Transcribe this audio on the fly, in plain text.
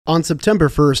On September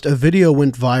 1st, a video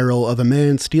went viral of a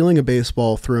man stealing a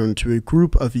baseball thrown to a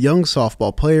group of young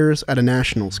softball players at a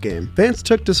Nationals game. Fans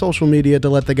took to social media to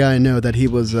let the guy know that he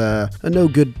was a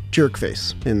no-good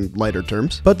jerkface, in lighter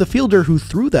terms. But the fielder who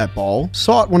threw that ball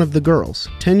sought one of the girls,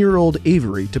 10-year-old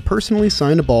Avery, to personally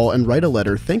sign a ball and write a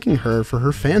letter thanking her for her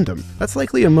fandom. That's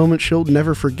likely a moment she'll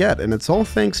never forget, and it's all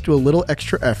thanks to a little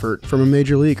extra effort from a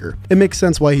major leaguer. It makes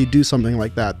sense why he'd do something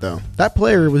like that, though. That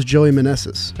player was Joey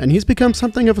Meneses, and he's become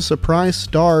something of a surprise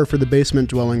star for the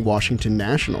basement-dwelling Washington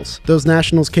Nationals. Those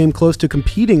Nationals came close to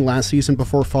competing last season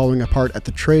before falling apart at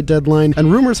the trade deadline, and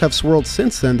rumors have swirled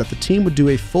since then that the team would do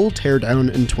a full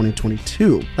teardown in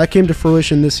 2022. That came to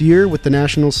fruition this year, with the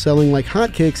Nationals selling like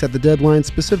hotcakes at the deadline,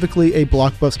 specifically a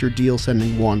blockbuster deal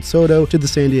sending Juan Soto to the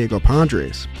San Diego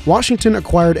Padres. Washington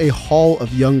acquired a haul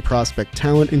of young prospect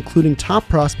talent, including top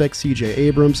prospect CJ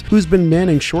Abrams, who's been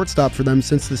manning shortstop for them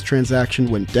since this transaction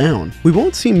went down. We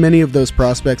won't see many of those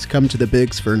prospects come to the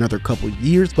bigs for another couple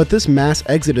years, but this mass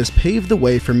exodus paved the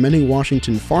way for many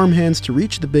Washington farmhands to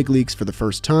reach the big leagues for the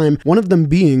first time, one of them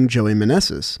being Joey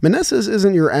Meneses. Meneses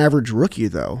isn't your average rookie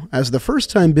though, as the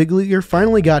first-time big leaguer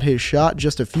finally got his shot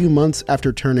just a few months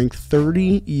after turning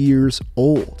 30 years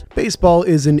old. Baseball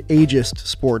is an ageist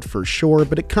sport for sure,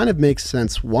 but it kind of makes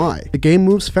sense why. The game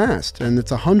moves fast, and it's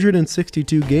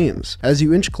 162 games. As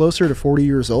you inch closer to 40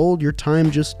 years old, your time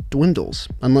just dwindles,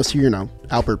 unless you're,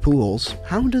 Albert Pujols.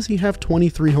 How does he have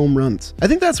 23 home runs? I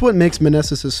think that's what makes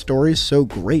Meneses' story so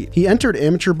great. He entered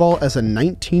amateur ball as a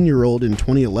 19-year-old in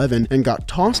 2011 and got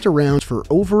tossed around for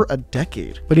over a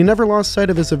decade. But he never lost sight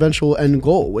of his eventual end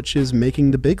goal, which is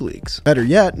making the big leagues. Better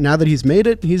yet, now that he's made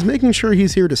it, he's making sure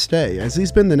he's here to stay, as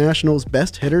he's been the Nationals'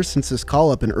 best hitter since his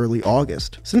call-up in early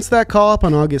August. Since that call-up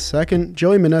on August 2nd,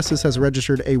 Joey Meneses has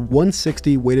registered a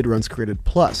 160 weighted runs created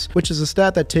plus, which is a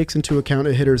stat that takes into account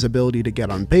a hitter's ability to get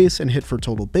on base and hit for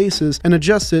total bases, and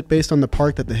adjusts it based on the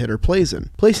park that the hitter plays in,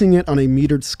 placing it on a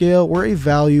metered scale where a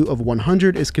value of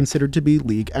 100 is considered to be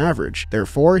league average.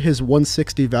 Therefore, his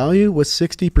 160 value was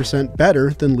 60%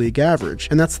 better than league average,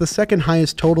 and that's the second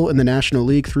highest total in the National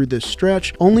League through this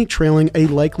stretch, only trailing a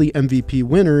likely MVP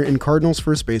winner in Cardinals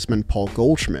first baseman Paul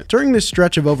Goldschmidt. During this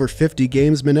stretch of over 50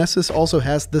 games, Meneses also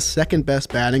has the second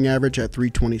best batting average at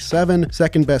 327,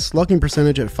 second best slugging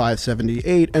percentage at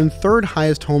 578, and third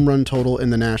highest home run total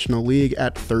in the National League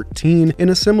at 13, in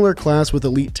a similar class with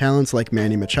elite talents like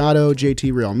Manny Machado,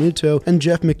 JT Realmuto, and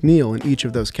Jeff McNeil in each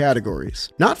of those categories.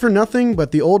 Not for nothing,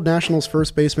 but the old Nationals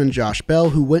first baseman Josh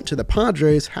Bell, who went to the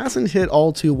Padres, hasn't hit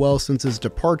all too well since his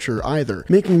departure either,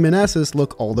 making Meneses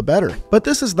look all the better. But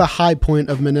this is the high point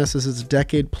of Meneses'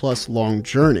 decade-plus long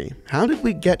journey. How did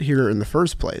we get here in the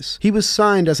first place? He was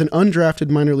signed as an undrafted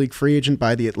minor league free agent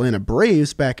by the Atlanta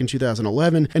Braves back in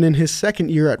 2011, and in his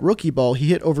second year at rookie ball, he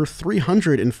hit over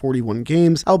 341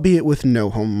 games, albeit with no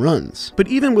home runs. But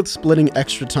even with splitting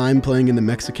extra time playing in the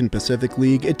Mexican Pacific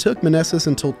League, it took Meneses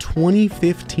until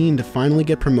 2015 to finally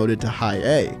get promoted to High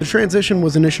A. The transition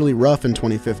was initially rough in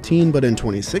 2015, but in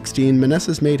 2016,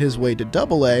 Meneses made his way to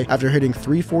Double A after hitting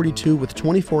 342 with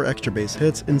 24 extra base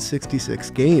hits in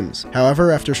 66 games.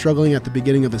 However, after struggling at the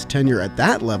beginning of his tenure at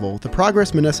that level, the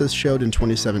progress Meneses showed in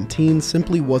 2017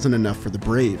 simply wasn't enough for the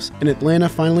Braves, and Atlanta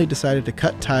finally decided to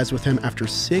cut ties with him after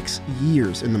 6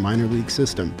 years in the minor league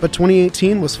system. But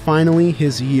 2018 was finally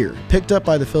his year. Picked up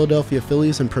by the Philadelphia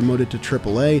Phillies and promoted to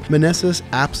AAA, Meneses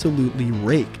absolutely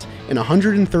raked. In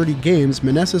 130 games,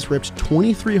 Meneses ripped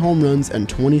 23 home runs and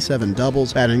 27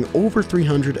 doubles, batting over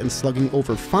 300 and slugging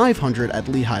over 500 at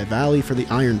Lehigh Valley for the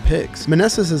Iron Pigs.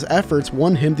 Meneses' efforts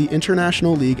won him the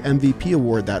International League MVP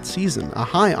award that season, a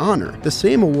high honor, the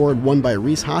same award won by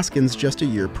Rhys Hoskins just a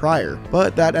year prior.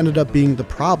 But that ended up being the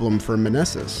problem for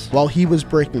Meneses. While he was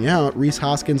breaking out, Rhys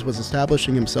Hoskins was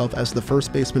establishing himself as the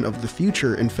first baseman of the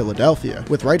future in Philadelphia.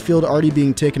 With right field already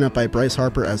being taken up by Bryce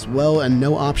Harper as well and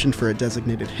no option for a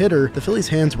designated hitter, the Phillies'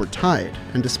 hands were tied,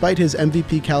 and despite his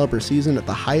MVP caliber season at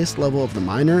the highest level of the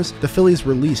minors, the Phillies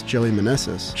released Joey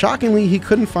Meneses. Shockingly, he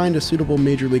couldn't find a suitable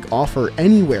major league offer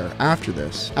anywhere after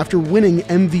this, after winning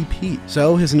MVP.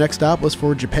 So his next stop was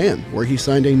for Japan, where he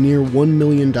signed a near $1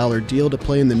 million deal to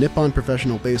play in the Nippon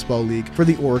Professional Baseball League for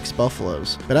the Oryx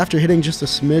Buffaloes. But after hitting just a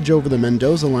smidge over the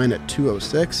Mendoza line at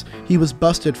 206, he was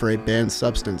busted for a banned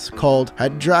substance called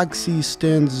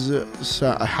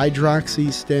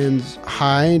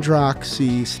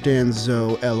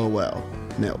hydroxystanzo LOL.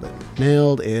 Nailed it.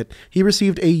 Nailed it. He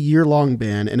received a year-long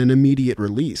ban and an immediate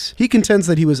release. He contends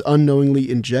that he was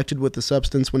unknowingly injected with the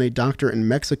substance when a doctor in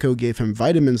Mexico gave him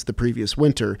vitamins the previous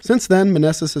winter. Since then,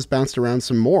 Meneses has bounced around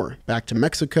some more. Back to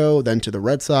Mexico, then to the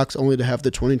Red Sox, only to have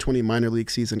the 2020 minor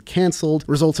league season canceled,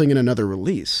 resulting in another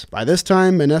release. By this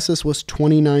time, Meneses was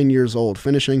 29 years old,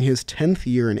 finishing his 10th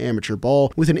year in amateur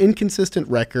ball with an inconsistent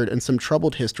record and some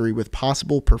troubled history with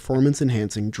possible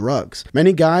performance-enhancing drugs.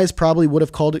 Many guys probably would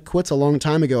have called it quits a long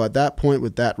time ago at that point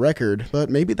with that record, but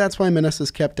maybe that's why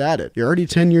Meneses kept at it. You're already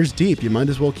 10 years deep, you might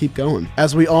as well keep going.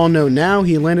 As we all know now,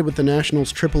 he landed with the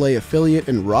Nationals AAA affiliate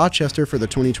in Rochester for the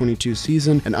 2022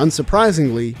 season, and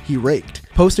unsurprisingly, he raked.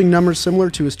 Posting numbers similar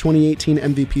to his 2018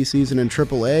 MVP season in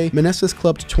AAA, Meneses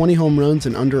clubbed 20 home runs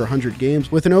in under 100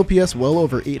 games with an OPS well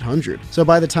over 800. So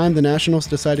by the time the Nationals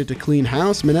decided to clean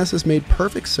house, Meneses made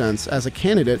perfect sense as a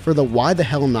candidate for the why the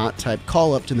hell not type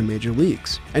call-up to the major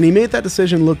leagues. And he made that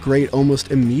decision look great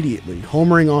almost immediately,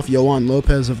 homering off Yohan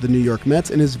Lopez of the New York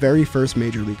Mets in his very first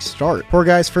major league start. Poor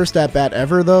guy's first at-bat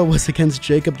ever, though, was against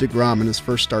Jacob deGrom in his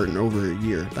first start in over a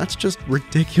year. That's just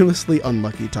ridiculously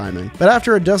unlucky timing. But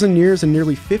after a dozen years and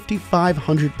nearly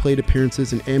 5,500 plate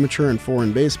appearances in amateur and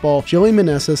foreign baseball, Joey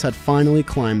Meneses had finally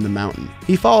climbed the mountain.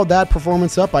 He followed that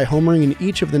performance up by homering in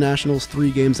each of the Nationals'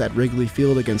 3 games at Wrigley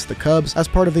Field against the Cubs as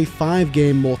part of a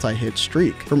 5-game multi-hit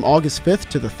streak. From August 5th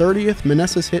to the 30th,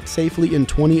 Meneses hit safely in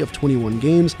 20 of 21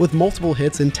 games, with multiple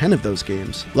hits in 10 of those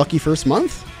games. Lucky first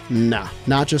month? Nah,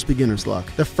 not just beginner's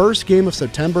luck. The first game of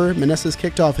September, Meneses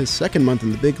kicked off his second month in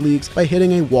the big leagues by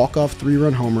hitting a walk-off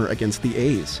 3-run homer against the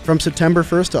A's. From September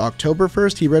 1st to October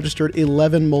 1st, he registered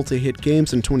 11 multi-hit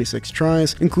games in 26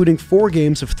 tries, including 4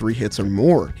 games of 3 hits or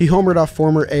more. He homered off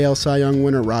former AL Cy Young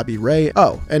winner Robbie Ray.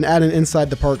 Oh, and add an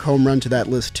inside-the-park home run to that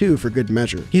list too for good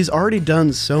measure. He's already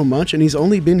done so much, and he's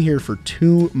only been here for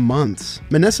 2 months.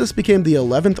 Meneses became the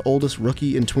 11th oldest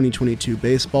rookie in 2022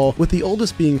 baseball, with the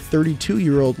oldest being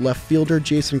 32-year-old left fielder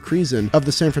Jason Kreisen of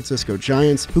the San Francisco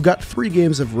Giants, who got 3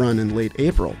 games of run in late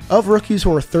April. Of rookies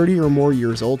who are 30 or more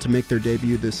years old to make their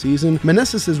debut this season,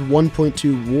 Meneses'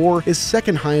 1.2 WAR is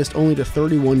second highest only to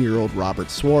 31-year-old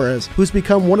Robert Suarez, who's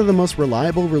become one of the most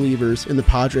reliable relievers in the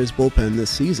Padres bullpen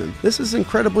this season. This is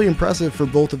incredibly impressive for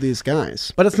both of these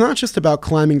guys. But it's not just about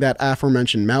climbing that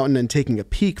aforementioned mountain and taking a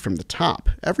peek from the top.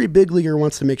 Every big leaguer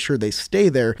wants to make sure they stay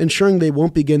there, ensuring they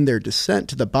won't begin their descent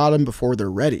to the bottom before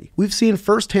they're ready. We've seen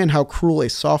firsthand how cruel a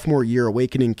sophomore year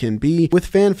awakening can be, with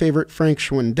fan favorite Frank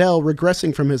Schwindel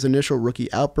regressing from his initial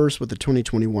rookie outburst with the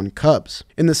 2021 Cubs.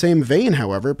 In the same vein,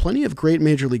 however, plenty of great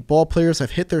major league ball players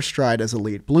have hit their stride as a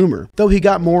late bloomer. Though he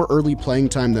got more early playing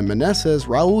time than Meneses,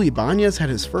 Raul Ibanez had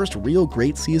his first real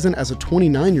great season as a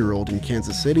 29-year-old in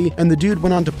Kansas City, and the dude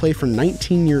went on to play for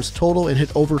 19 years total and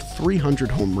hit over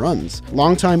 300 home runs.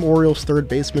 Longtime Orioles third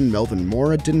baseman Melvin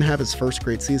Mora didn't have his first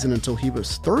great season until he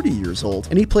was 30 years old,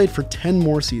 and he played for 10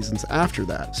 more seasons after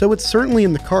that, so it's certainly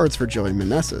in the cards for Joey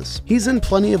Meneses. He's in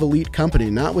plenty of elite company,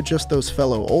 not with just those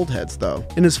fellow old heads though.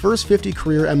 In his first 50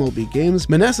 career MLB games,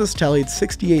 Meneses tallied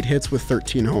 68 hits with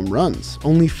 13 home runs.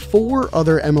 Only 4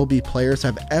 other MLB players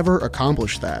have ever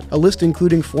accomplished that, a list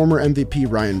including former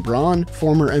MVP Ryan Braun,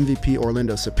 former MVP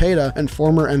Orlando Cepeda, and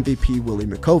former MVP Willie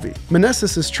McCovey.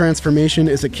 Meneses' transformation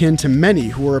is akin to many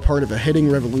who were a part of a hitting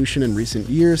revolution in recent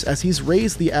years, as he's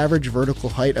raised the average vertical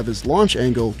height of his launch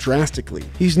angle drastically.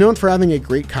 He's known for having a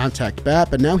great contact bat,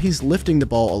 but now he's lifting the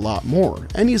ball a lot more,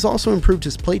 and he's also improved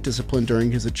his plate discipline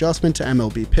during his adjustment to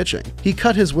MLB pitching. He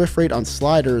cut his whiff rate on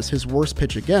sliders, his worst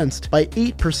pitch against, by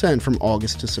 8% from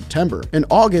August to September. In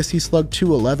August, he slugged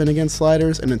 .211 against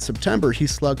sliders, and in September, he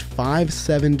slugged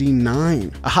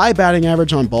 .579. A high batting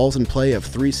average on balls in play of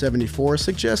 .374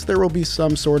 suggests there will be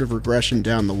some sort of regression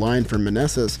down the line for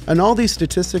Meneses, and all these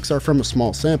statistics are from a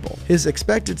small sample. His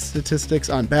expected statistics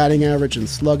on batting average and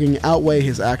slugging outweigh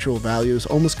his actual values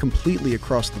almost completely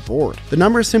across the board. The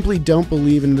numbers simply don't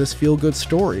believe in this feel-good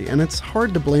story, and it's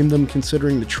hard to blame them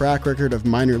considering the track record of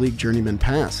minor league journeyman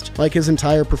past. Like his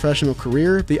entire professional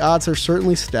career, the odds are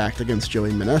certainly stacked against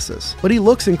Joey Meneses. But he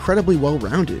looks incredibly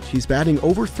well-rounded. He's batting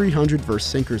over 300 versus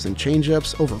sinkers and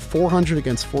changeups, over 400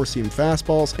 against four-seam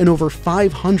fastballs, and over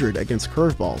 500 against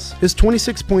curveballs. His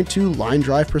 26.2 line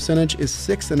drive percentage is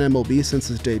 6th in MLB since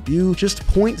his debut, just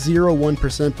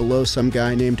 .01% below some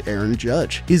guy named Aaron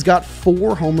judge. He's got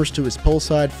 4 homers to his pull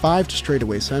side, 5 to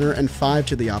straightaway center, and 5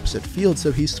 to the opposite field,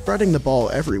 so he's spreading the ball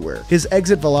everywhere. His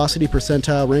exit velocity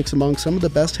percentile ranks among some of the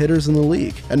best hitters in the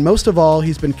league, and most of all,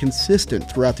 he's been consistent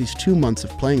throughout these 2 months of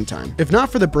playing time. If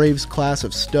not for the Braves' class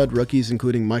of stud rookies,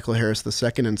 including Michael Harris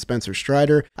II and Spencer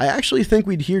Strider, I actually think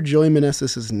we'd hear Joey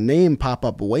Meneses' name pop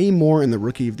up way more in the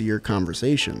Rookie of the Year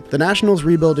conversation. The Nationals'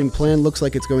 rebuilding plan looks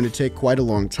like it's going to take quite a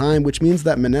long time, which means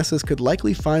that Meneses could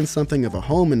likely find something of a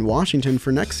home in Washington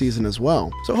for next season as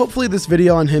well. So hopefully this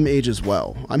video on him ages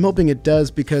well. I'm hoping it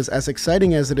does, because as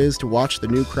exciting as it is to watch the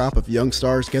new crop of young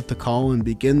stars get the call and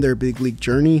begin their big league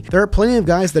journey, there are plenty of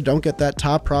guys that don't get that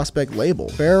top prospect label.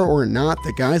 Fair or not,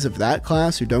 the guys of that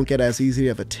class who don't get as easy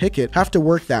of a ticket have to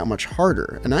work that much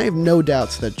harder, and I have no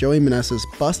doubts that Joey Meneses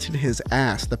busted his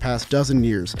ass the past dozen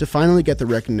years to finally get the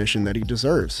recognition that he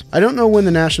deserves. I don't know when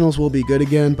the Nationals will be good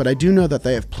again, but I do know that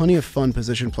they have plenty of fun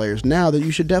position players now that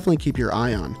you should definitely keep your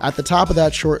eye on. At the top of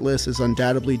that short list is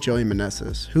undoubtedly Joey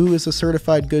Meneses, who is a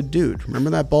certified good dude. Remember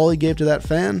that ball he gave to that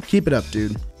fan? Keep it up,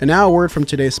 dude. And now a word from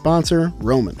today's sponsor,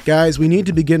 Roman. Guys, we need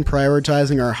to begin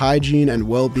prioritizing our hygiene and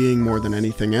well-being more than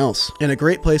anything else. And a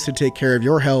great place to take care of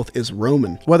your health is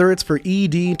Roman. Whether it's for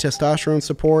ED, testosterone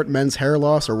support, men's hair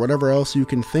loss, or whatever else you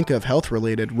can think of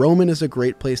health-related, Roman is a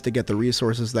great place to get the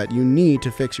resources that you need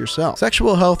to fix yourself.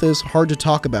 Sexual health is hard to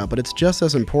talk about, but it's just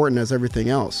as important as everything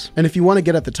else. And if you want to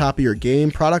get at the top of your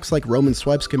game, products like Roman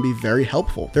Swipes can be very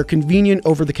helpful. They're convenient,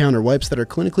 over-the-counter wipes that are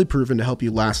clinically proven to help you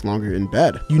last longer in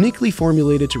bed. Uniquely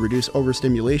formulated to reduce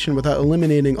overstimulation without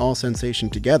eliminating all sensation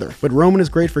together. But Roman is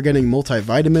great for getting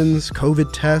multivitamins,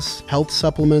 COVID tests, health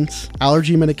supplements,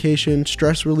 allergy medication,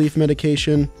 stress relief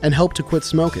medication, and help to quit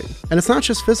smoking. And it's not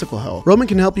just physical health. Roman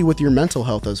can help you with your mental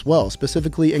health as well,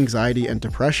 specifically anxiety and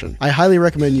depression. I highly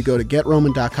recommend you go to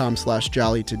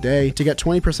GetRoman.com/jolly today to get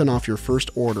 20% off your first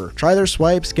order. Try their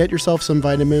swipes, get yourself some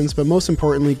vitamins, but most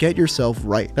importantly, get yourself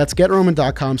right. That's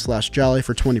GetRoman.com/jolly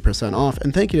for 20% off,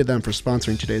 and thank you to them for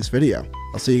sponsoring today's video.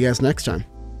 I'll see you guys next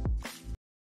time.